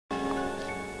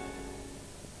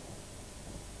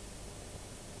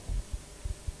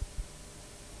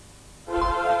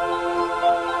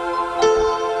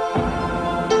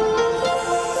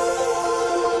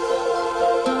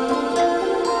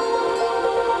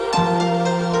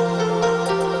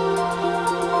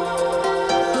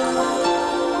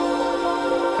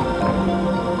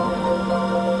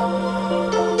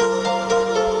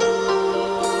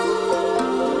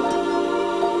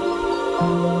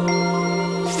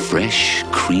Fresh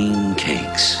cream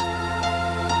cakes.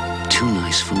 Too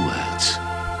nice for words.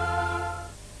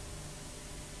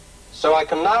 So I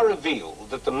can now reveal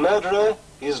that the murderer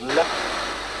is left...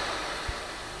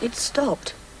 It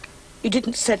stopped. You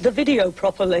didn't set the video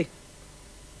properly.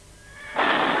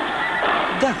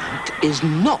 That is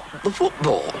not the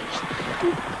football.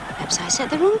 Perhaps I set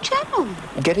the wrong channel.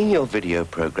 Getting your video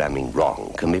programming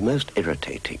wrong can be most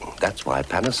irritating. That's why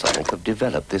Panasonic have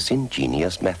developed this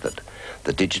ingenious method.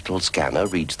 The digital scanner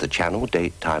reads the channel,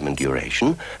 date, time and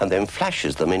duration, and then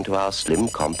flashes them into our slim,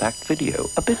 compact video,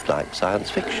 a bit like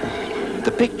science fiction.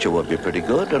 The picture will be pretty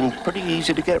good and pretty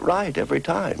easy to get right every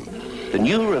time. The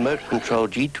new remote control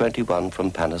G21 from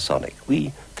Panasonic. We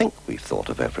think we've thought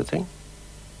of everything.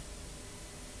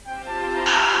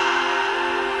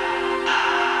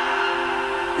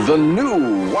 The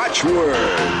new watchword.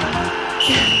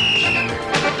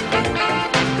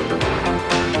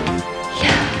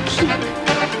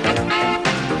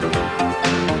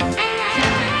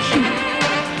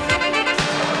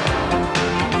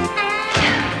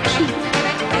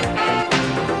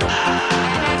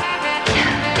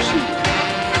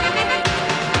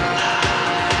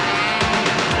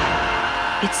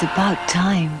 It's about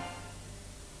time.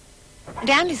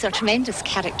 Dandies are tremendous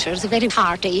characters. They're very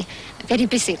hardy, very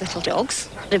busy little dogs.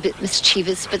 They're a bit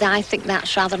mischievous, but I think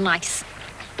that's rather nice.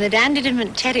 The Dandy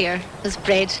Dinmont Terrier was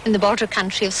bred in the border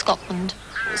country of Scotland.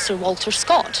 Sir Walter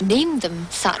Scott named them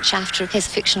such after his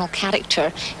fictional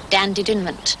character, Dandy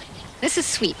Dinmont. This is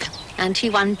Sweep, and he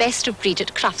won Best of Breed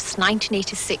at Crufts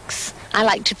 1986. I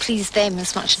like to please them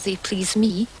as much as they please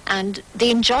me, and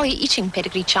they enjoy eating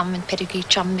Pedigree Chum and Pedigree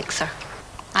Chum Mixer.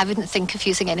 I wouldn't think of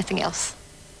using anything else.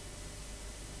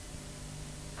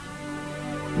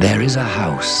 There is a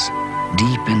house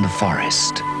deep in the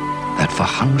forest that for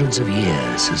hundreds of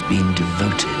years has been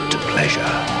devoted to pleasure.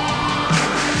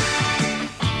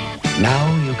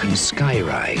 Now you can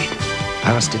skyride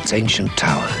past its ancient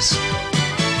towers.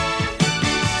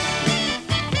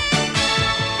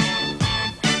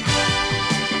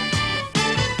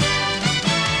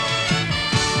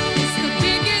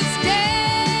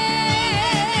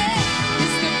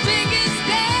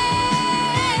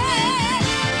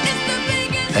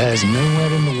 There's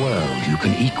nowhere in the world you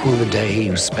can equal the day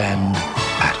you spend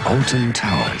at Alton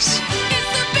Towers.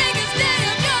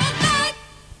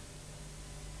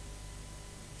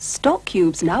 Stock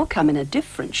cubes now come in a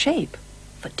different shape,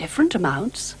 for different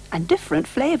amounts and different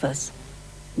flavours.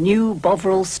 New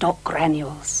Bovril stock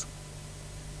granules.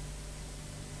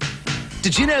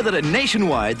 Did you know that at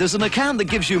Nationwide there's an account that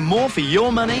gives you more for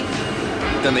your money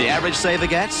than the average saver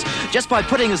gets? Just by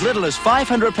putting as little as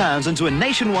 £500 into a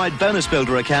Nationwide bonus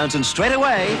builder account, and straight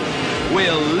away,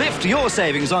 we'll lift your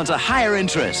savings onto higher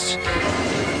interest.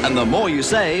 And the more you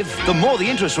save, the more the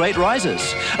interest rate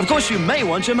rises. Of course, you may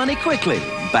want your money quickly,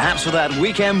 perhaps for that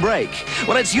weekend break.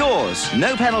 Well, it's yours,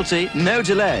 no penalty, no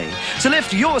delay. To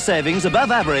lift your savings above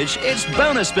average, it's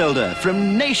Bonus Builder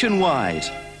from Nationwide.